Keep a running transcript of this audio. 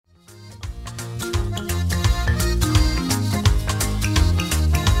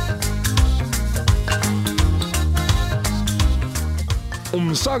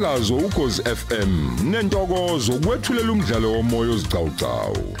Umsakazo ukhozi FM nentokozo kwethulela umdlalo womoya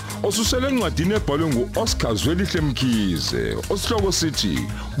ozicawucawu. Osusele encwadini ebhalwe nguOscar Zwelihle Mkhize, osihloko sithi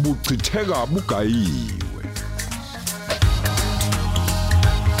Buchitheka Bugayiwe.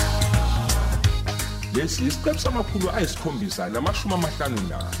 Lesi isiqephu samakhulu ayisikhombisa namashumi amahlanu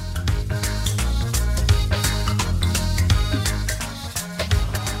na.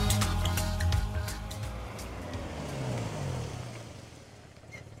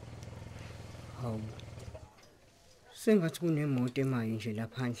 Sengathi kunemoto emayo nje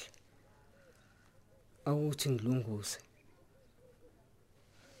laphandle. Awuthi ngilunguze.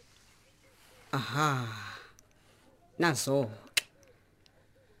 Aha. Nazo.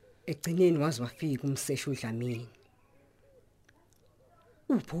 Egcineni wazi wafika umseshi uDlamini.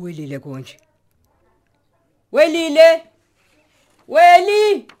 Uphuwelile konje. Welile!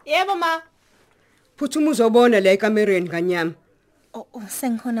 Weli! Yebo ma. Phuthuma uzobona la ekamereni kanyama.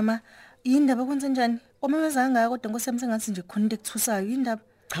 Sengikhona ma. Yindaba kwenze njani? Omemezanga kodwa ngosem sengathi nje khona into ekuthusayo yindaba.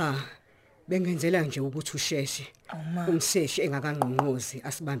 Cha. Bengenzela nje ukuthi usheshe. Umseshi engakangqonqozi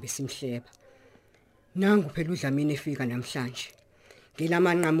asibambe simhleba. Nangu phela uDlamini efika namhlanje.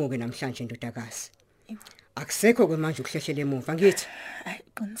 Ngilamanqamuke namhlanje ndodakazi. Akusekho kwemanje ukuhlehlela emuva ngithi. Hayi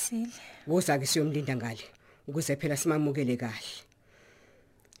qinisile. Woza ke siyomlinda ngale ukuze phela simamukele kahle.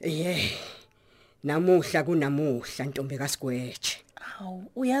 Namuhla kunamuhla ntombi kaSigweje.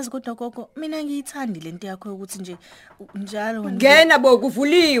 Hawu uyazi kodwa gogo mina ngiyithandi lento yakho ukuthi nje njalo ngena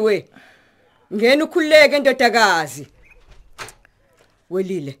bokuvuliwe. Ngena ukhuleke ndodakazi.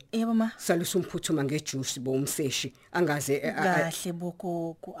 Welile. Yebo ma. Salusa umphuthuma ngejuice bo umseshi angaze kahle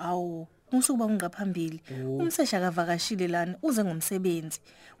bogogo. Awu musukuba ungaphambili. Umseshi akavakashile lana uze ngomsebenzi.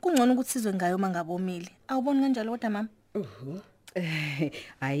 Kungcono ukuthi sizwe ngayo mangabomile. Awuboni kanjalo kodwa mama?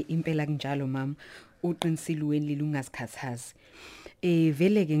 Hayi impela kunjalo mama. Uqinisile Welile ungazikhathazi.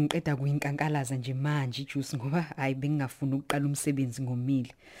 Vele ke ngiqeda kuyinkankalaza nje manje ijuice ngoba hayi bengingafuna ukuqala umsebenzi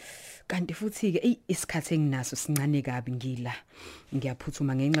ngomile. Kanti futhi ke isikhathi enginaso sincane kabi ngila.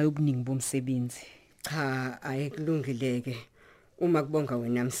 Ngiyaphuthuma ngenxa yobuningi bomsebenzi. Cha ayikulungileke. Uma kubonga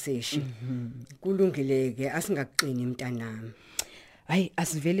wena mseshi. Kulungileke asingakuqini mntanami. Hayi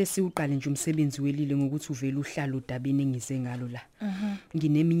asivele siuqale nje umsebenzi Welile ngokuthi uvela uhlala udabini engize ngalo la.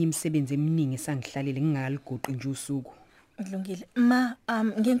 Ngineminye imisebenzi eminingi esangihlalele ngingaligoqi nje usuku. Kulungile. Ma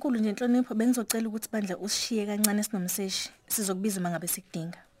ngenkulu nje inhlonipho bengizocela ukuthi bandla usishiye kancane sinomseshi. Sizokubiza mangabe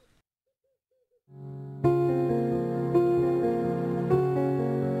sikudinga.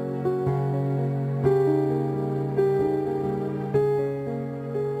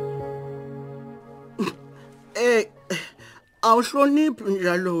 Awuhloniphi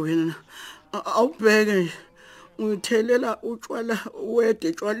njalo wena. Awubheke uyithelela utshwala wede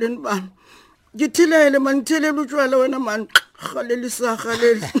etshwaleni bami. Ngithilele mangithelela utshwala wena mani khalela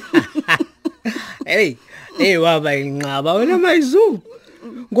isakhaleli. Hey waba inqaba wena mayizu.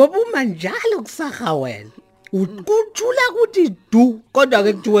 Ngoba uma njalo kusaha wena. Ukuthula kuthi du kodwa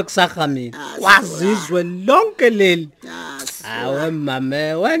ke kuthiwe kusaha mina. Kwazizwe lonke leli. Awe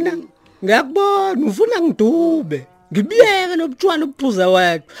mama wena ngiyakubona ufuna ngidube. Ngibiyeke lobutshwala ubuphuza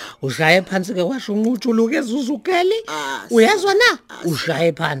wethu. Ushaye phansi ke washo unqutshuluke ezuzukeli. Uyezwa na?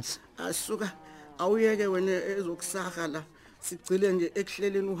 Ushaye phansi. Asuka awuyeke wena ezokusaha la. Sigcile nje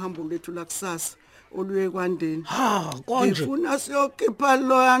ekuhleleni uhambo lethu la kusasa oluye kwandeni. Konje. Ngifuna siyokhipha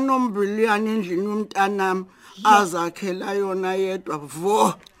loya nombiliyana endlini yomntanami azakhela yona yedwa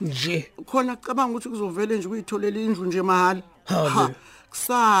vo. Nje. Khona cabanga ukuthi kuzovele nje uyitholela indlu nje mahala.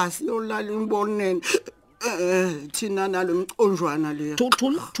 Kusasa yolala imbonene. Thina nalo mconjwana leya.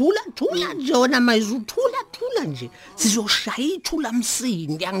 Thula nje wena mayizu thula nje. Sizoshaya ithula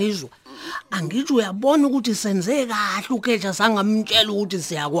msindi angizwa. Angithi uyabona ukuthi senze kahle ukeja sangamtshela ukuthi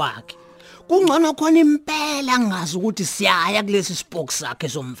siyakwakhe. Kungcono khona impela ngazi ukuthi siyaya kulesi spoke sakhe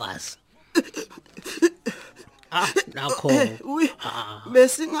somfazi. Nakho.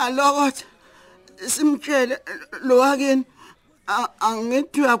 Besingalokotha simtshele lo wakeni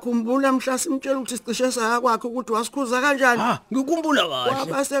angithi uyakhumbula mhla simtshela ukuthi sicishe sayakwakhe ukuthi wasikhuza kanjani. Ngikumbula kahle.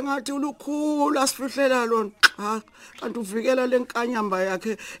 Waba sengathi ulukhulu asifihlela lona. Kanti uvikela lenkanyamba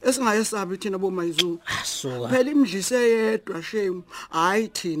yakhe esingayesabi thina bomayizulu. Asuka. Phela imdlise yedwa shame. Hayi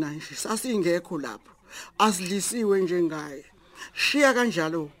thina nje sasingekho lapho. Asidlisiwe nje ngaye. Shiya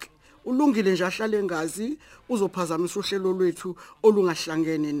kanjalo ke. Ulungile nje ahlale engazi uzophazamisa uhlelo lwethu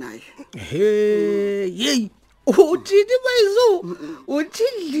olungahlangene naye. Hey. Uthini mayizu? Uthi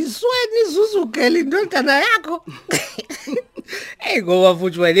dlisweni izuzukela indodana yakho? Hey ngoba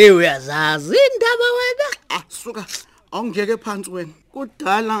futhi wena uyazazi indaba wena. Suka awungeke phansi wena.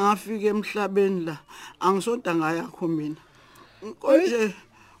 Kudala ngafika emhlabeni la angisoda ngayakho mina. Konje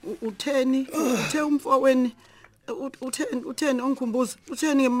utheni uthe umfoweni utheni ongikhumbuza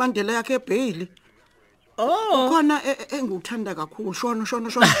utheni ngemandela yakhe eBhayili. Oh, Khona enguthanda kakhulu shona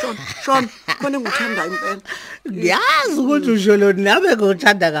khona enguthanda impela. ngiyazi ukuthi usholo nabe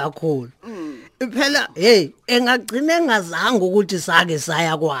ngothanda kakhulu. Phela hey engagcina engazange ukuthi sake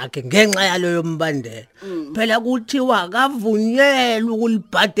saya kwakhe ngenxa yaloyo mbandela. Phela kuthiwa akavunyelwe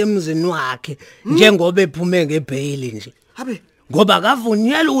ukulibhada emzini wakhe njengoba ephume ngeBhayili nje. Habe Ngoba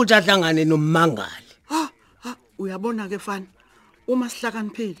akavunyelwe ukuthi ahlangane nommangali. uyabona ke fana uma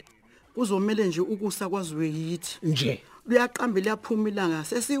sihlakaniphile kuzomela nje ukusa kwaziwe yithi Nje. luyaqamba liyaphuma ilanga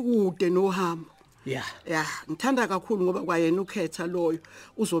sesikude nohambo. Yeah. Ya ngithanda kakhulu ngoba kwayena ukhetha loyo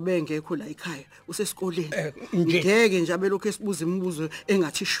uzobe engekho la ekhaya usesikoleni. nje. Ngeke nje abelokho esibuza imibuzo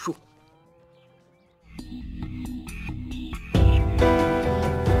engathi shu.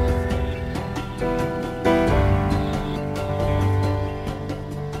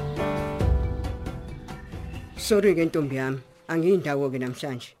 Sorry ke ntombi yami, angiyindawo ke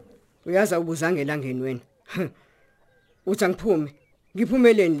namhlanje. Uyaza ubuzange elangeni wena. Uthi angiphume.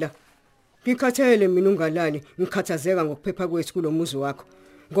 Ngiphumeleni la. Ngikhathele mina ungalali, ngikhathazeka ngokuphepha kwethu kulomuzi wakho.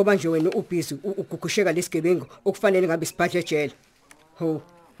 Ngoba nje wena ubhizi ugugusheka lesigebengu okufanele ngabe sibhadle ejele. Ho,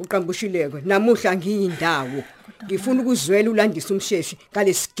 uqambushileke. Namuhla ngiyindawo. Ngifuna ukuzwela ulandisa umsheshi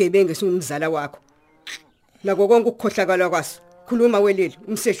ngalesigebengu esingumzala wakho. Nako konke ukukhohlakala kwaso. Khuluma welile,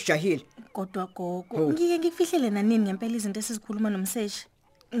 umseshi ujahile. Kodwa gogo, ngike ngikufihlele nanini ngempela izinto esizikhuluma nomseshi.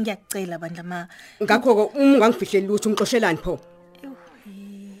 Ngiyacela bandla ma. Ngakho ke uma ungangifihleli lutho umxoshelani pho.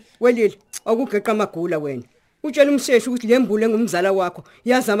 Welile, akugeqa amagula wena. Utshela umseshi ukuthi lembule ngumzala wakho,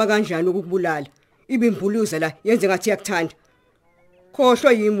 yazama kanjani ukukubulala. Ibimbuluza la yenze ngathi yakuthanda.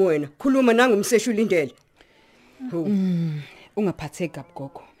 Khohlwa yimi wena, khuluma nangumseshi ulindele. Ungaphatheki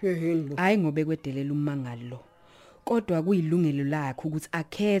kabugogo. Yehini bo. Hayi ngobe kwedelela ummangali lo. Kodwa kuyilungelo lakhe ukuthi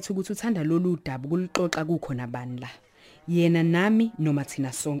akhethe ukuthi uthanda lolu daba kulixoxa kukho nabani la. Yena nami noma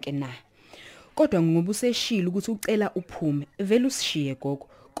thina sonke na. Kodwa ngoba useshila ukuthi ucela uphume, vele usishiye gogo.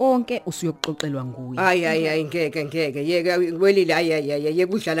 Konke usuyokuxoxelwa nguye. Hayi ngeke yeke welile hayi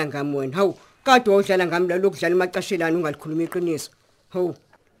kudlala ngami wena. Hawu, kade udlala ngami la lokudlala emacashelana ungalikhuluma iqiniso. Hawu,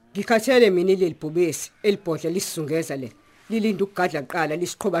 ngikhathele mina leli bhubesi elibhodla lisizungeza le. Lilinda ukugadla kuqala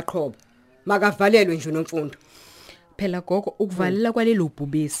lisiqhoba. Makavalelwe nje nomfundo. Phela gogo ukuvalela kwalelo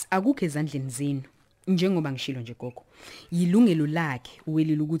bhubesi akukho ezandleni zenu. Njengoba ngishilo nje gogo, yilungelo lakhe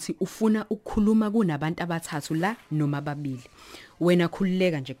uwelile ukuthi ufuna ukukhuluma kunabantu abathathu la noma ababili. Wena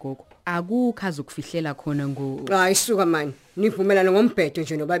khulileka nje gogo, akukho azokufihlela khona ngo. Hayi suka manje, nivumelana ngombhedo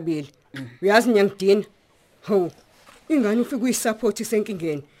nje nobabili. Uyazi nyangidina. Ho, ingane ufika uyisupport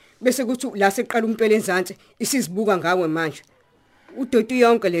senkingeni. Bese kuthi la seqala umpelo enzansi isizibuka ngawe manje. Udoti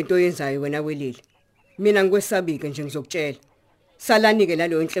yonke lento oyenzayo wena welile. Mina ngikwesabike nje ngizokutshela. Salanike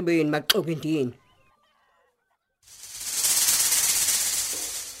lalo enhlebeni maxoka indini.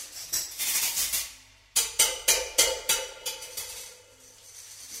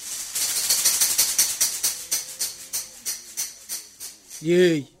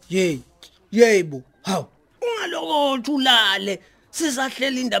 Yebo. Hawu. Ungalokho ulale.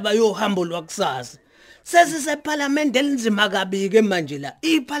 Sisahleli indaba yohambo lwakusasa. Sesiseparlamente elinzima kabi ke manje la.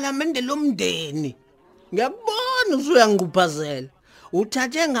 Iparlamente lomndeni. Ngiyabona usuyangiquphazela.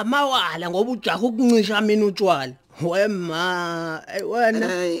 Uthathe ngamawala ngoba ujaha ukuncisha mina utshwala. Wema, wena.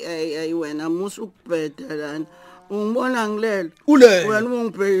 Hey wena musu ukubheda lana. Ungibona ngilele. Ulele. Wena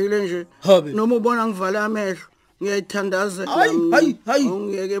ungibhekile nje. Habe. Noma ubona ngivala amehlo. Ngiyayithandaza Hayi.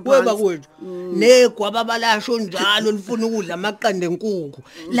 Weba kwethu. Negwaba balasho njalo lifuna ukudla amaqande enkukhu.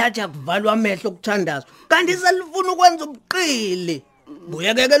 Lathi akuvalwa amehlo okuthandazwa. Kanti selifuna ukwenza ubuqili.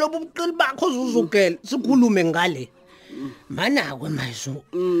 Buyekeke lobu buqili bakho uzuzugela. Sikhulume ngale. Mana kwe mayizo.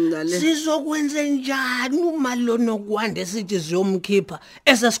 Sizokwenza njani uma lo nokwande sithi siyomkhipha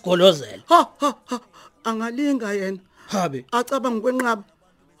esesigolozela. Angalinga yena. Habe. Acabanga ukwenqaba.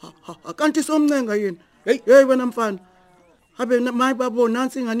 Kanti somncenga yena. Hey wena mfana. Habe mayi babo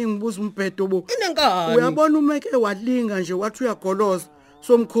nansi ingane ngibuza umbhedo bo. Inenkani. Uyabona umeke walinga nje wathi uyagoloza.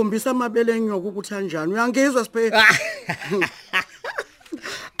 Somkhombisa amabele enyoka ukuthi kanjani. Uyangizwa siphe.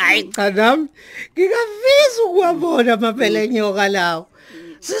 Ay cha nami ngikafisa ukuwabona amabele enyoka lawo.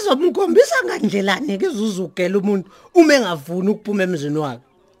 Sizomkhombisa ngandlelane ke zuzugela umuntu uma engavuni ukuphuma emzini wakhe.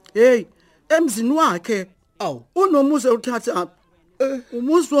 Hey, emzini wakhe. Awu, Unomuze uthatha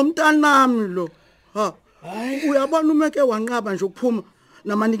umuzi womntanami lo. Ha. Uyabona umeke wanqaba nje ukuphuma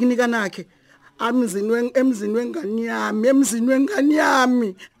namanikinika nakhe. Emzini wengane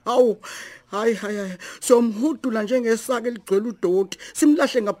yami. Awu. Hayi. Somhudula njengesaka eligcwele udoti.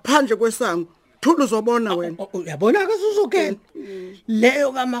 Simlahle ngaphandle kwesango. thula uzobona wena. Uyabona ke Susukela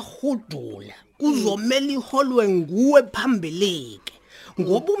leyo kamahudula kuzomela iholwe nguwe phambeleke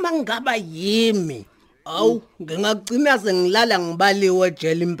ngoba uma ngaba yimi awu ngingagcina sengilala ngibaliwe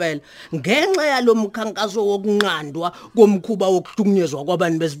ejele impela ngenxa yalomkhankaso wokunqandwa komkhuba wokuhlukunyezwa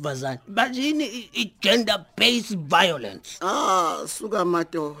kwabantu besifazane bajini i-gender based violence. Suka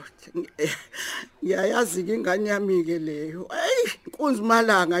madoda. Ngiyayazi ke ingane yami ke leyo. Inkunzi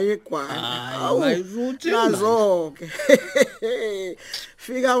malanga yegwala. Mayizuthi nazo ke.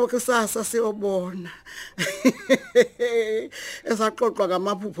 Fika kusasa siyobona. Esaxoxwa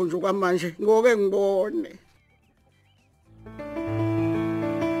ngamaphupho nje kwamanje ngoke ngibone.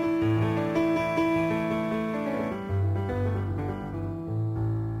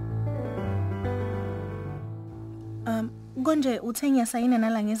 Konje uthe ngiyasayina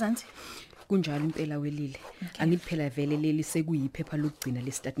nala ngezansi? Kunjalo impela welile. Angithi phela vele leli sekuyiphepha lokugcina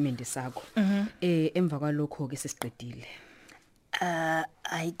lestatement sakho. Emva kwalokho ke sesiqedile.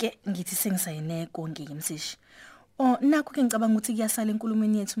 Ayike ngithi sengisayine konke ngimseshi. Nakho ke ngicabanga ukuthi kuyasala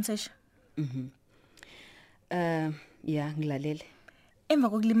enkulumweni yethu mseshi. Ya ngilalele. Emva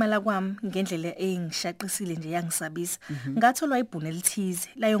kokulimala kwami ngendlela engishaqisile nje yangisabisa ngatholwa ibhune elithize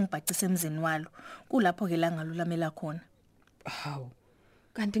la yongibhacisa emzini walo kulapho ke la ngalulamela khona. Hawu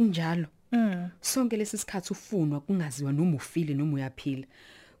kanti kunjalo sonke lesi sikhathi ufunwa kungaziwa noma ufile noma uyaphila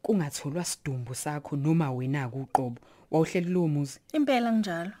kungatholwa sidumbu sakho noma wena kuqobo wawuhleli lo muzi impela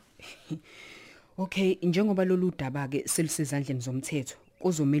njalo. Okay njengoba lolu daba ke selisezandleni zomthetho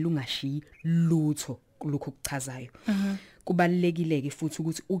kuzomela ungashiyi lutho kulokho okuchazayo. Kubalekile ke futhi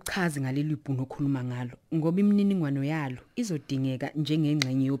ukuthi uchaze ngaleli ibhuno okhuluma ngalo ngoba imininingwano yalo izodingeka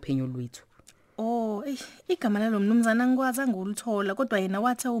njengengxenye yophenyo lwethu. Igama lalo mnumzana ngikwazi ngulithola kodwa yena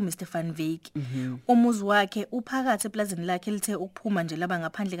wathi uMr Van Wyk. Umuzi wakhe uphakathi eplazini lakhe lithe ukuphuma nje laba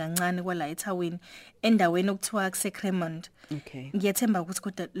ngaphandle kancane kwala eThawini endaweni okuthiwa kuseCremont. Okay. Ngiyathemba ukuthi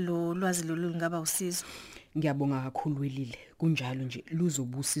kodwa lo lwazi lolu lingaba usizo. Ngiyabonga kakhulu welile kunjalo nje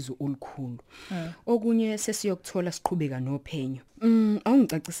luzobusizo olukhulu. Okunye sesiyokuthola siqhubeka nophenyo.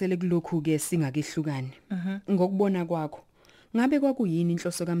 Awungicacisele kulokhu ke singakehlukane. Ngokubona kwakho ngabe kwakuyini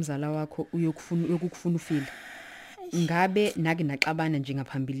inhloso kamzala wakho uyokufuna ufile? Ngabe nake naxabana nje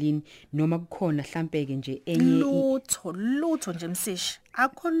ngaphambilini noma kukhona mhlampeke nje enye lutho nje mseshi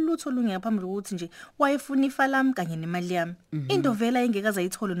akho lutho lungeyaphambili ukuthi nje wayefuna ifa lami kanye nemali yami into vela engekaza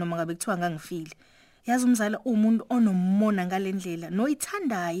yithole noma ngabe kuthiwa ngangifile. Yazi umzala umuntu onomona ngalendlela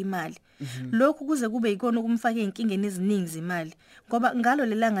noyithandayo imali. Lokhu kuze kube ikona ukumfaka izinkingeni eziningi zemali ngoba ngalo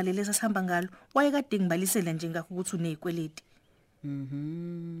lelanga leli sasihamba ngalo wayekade ngibalisela nje ngakho ukuthi unezikweleti.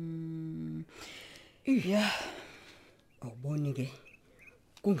 Yeah. Awuboni ke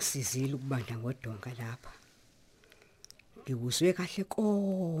kungisizile ukubanda ngodonga lapha. Ngikuzwe kahle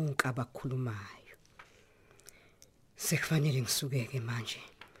konke abakhulumayo. Sekufanele ngisukeke manje.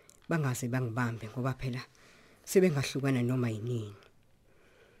 Bangaze bangibambe ngoba phela sebengahlukana noma yinini.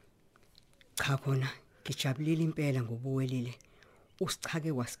 Cha khona ngijabulile impela ngobuwelile.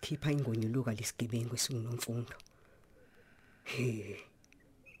 Usichake wasikhipha ingonyuluka lesigebengu esingunomfundo.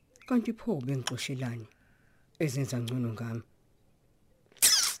 Kanti pho bengixoshelani ezenza ngcono ngami.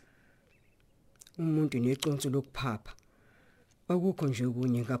 Umuntu neconso lokuphapha. Akukho nje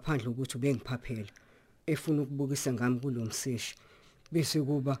kunye ngaphandle ukuthi ubengiphaphela efuna ukubukisa ngami kulomseshi bese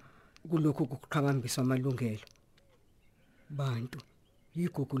kuba kulokho kuqhakambisa amalungelo. Bantu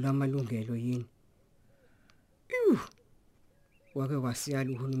igugu lamalungelo yini? Wake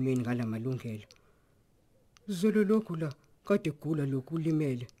wasiyala uhulumeni ngalamalungelo. Zolo lokhu la kade gula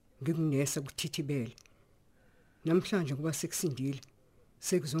lokulimele ngikunesa kuthithibele. Namhlanje kuba sekusindile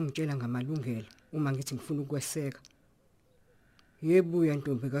sekuzongitshela ngamalungelo uma ngithi ngifuna ukweseka. Yebuya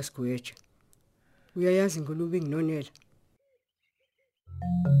ntombi kaSigweja. Uyayazi ngolubi nginonela.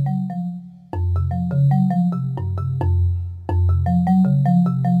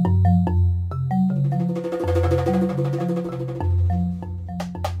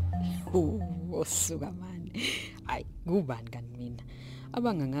 Osuka manje. Ay kubani kanti mina?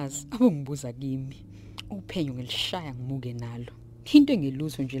 Abangangazi abongibuza kimi. Uphenyo ngelishaya ngimuke nalo. Into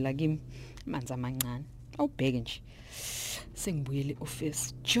engelutho nje la kimi manzi amancane. Awubheke nje. Sengibuyele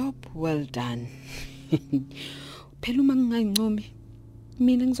office. Job well done. Phela uma ngingayincomi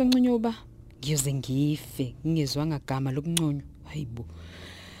mina ngizonconyoba ngiyoze ngife ngingezwanga igama lokunconywa. Hayibo.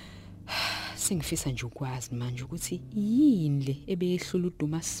 Sengifisa nje ukwazi manje ukuthi yini le ebeyehlula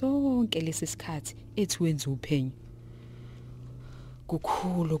uduma sonke lesi sikhathi ethi wenza uphenyo.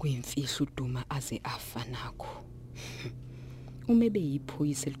 Kukhulu kuyimfihlo uduma aze afa nakho. Uma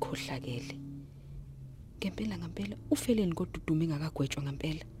beyiphoyisa elikhohlakele. Ngempela ufeleni kodwa udume ngakagwetshwa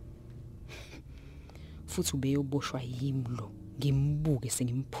ngempela. futhi ubeyoboshwa yimlo ngimbuke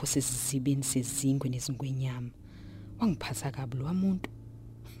sengimphose esizibeni sezingwe nezingwenyama. Wangiphatha kabi lo muntu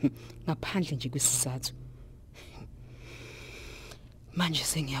ngaphandle nje kwesizathu. Manje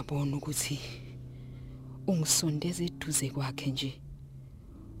sengiyabona ukuthi ungisondeze eduze kwakhe nje.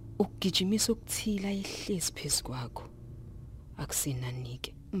 Ukugijimisa ukuthila ihlezi phezu kwakho.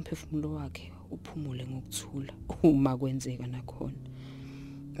 Akusenanike umphefumulo wakhe uphumule ngokuthula uma kwenzeka nakhona.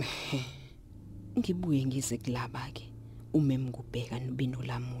 Ngibuye ngize kulaba ke umemngubheka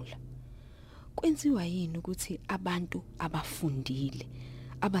nobinolamula. Kwenziwa yini ukuthi abantu abafundile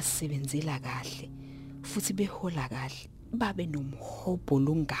abasebenzela kahle futhi behola kahle babe nomhobho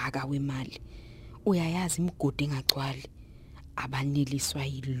longaka wemali? Uyayazi imigodi engagcwali, abaneliswa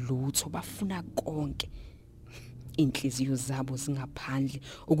yilutho, bafuna konke. Inhliziyo zabo zingaphandle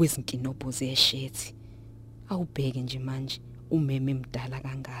okwezinkinobho zeshethi. Awubheke nje manje umeme emdala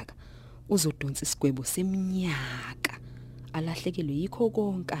kangaka uzodonsa isigwebo seminyaka alahlekelwe yikho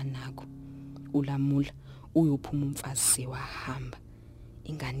konke anakho. Ulamula uyophuma umfazi sewahamba,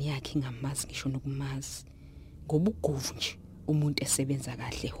 ingane yakhe ingamazi ngisho nokumazi. Ngobugovu nje umuntu esebenza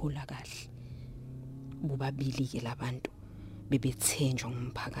kahle ehola kahle. Bobabili ke labantu bebethenjwa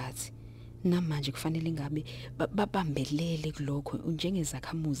ngumphakathi. Namanje kufanele ngabe babambelele kulokho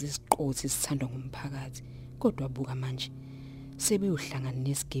njengezakhamuzi eziqothi esithandwa ngumphakathi. Kodwa buka manje sebeyohlangana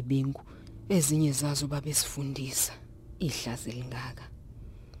nesigebengu, ezinye zazo babesifundisa ihlazo elingaka.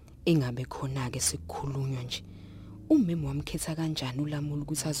 Engabe khona ke sekukhulunywa nje umeme wamkhetha kanjani ulamula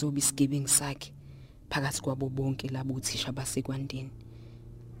ukuthi azobe isigebengu sakhe phakathi kwabo bonke labo uthisha basekwandeni.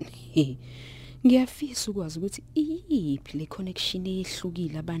 Ngiyafisa ukwazi ukuthi iyiphi le connection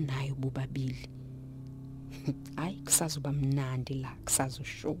eyehlukile abanayo bobabili. Hayi kusazoba mnandi la,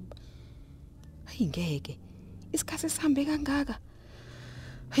 kusazoshuba. Hayi ngeke isikhathi sihambe kangaka.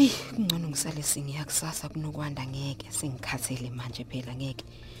 Hayi kungcono ngisale singiya kusasa kunokwanda, ngeke sengikhathele manje phela, ngeke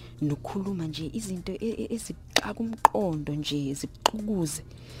nokukhuluma nje izinto eziqaka umqondo nje eziqukuze.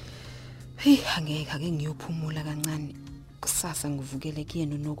 Hey angeke ake ngiyophumula kancane kusasa ngivukele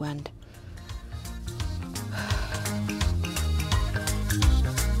kuyena nokwanda.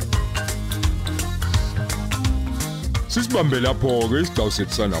 Sisibambe lapho ke isigcawu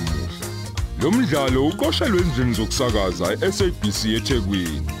sethu sanamuhla. Lo mdlalo uqoshelwe endlini zokusakaza eSABC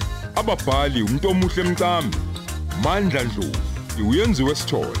eThekwini. Ababhali umuntu omuhle Mcambi, Mandla Ndlovu, uyenziwe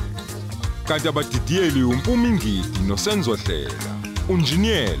Sithole. Kanti abadidiyeli uMpumi Ngidi noSenzo Hlela,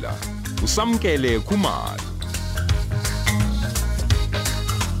 Unjiniyela uSamkele Khumalo.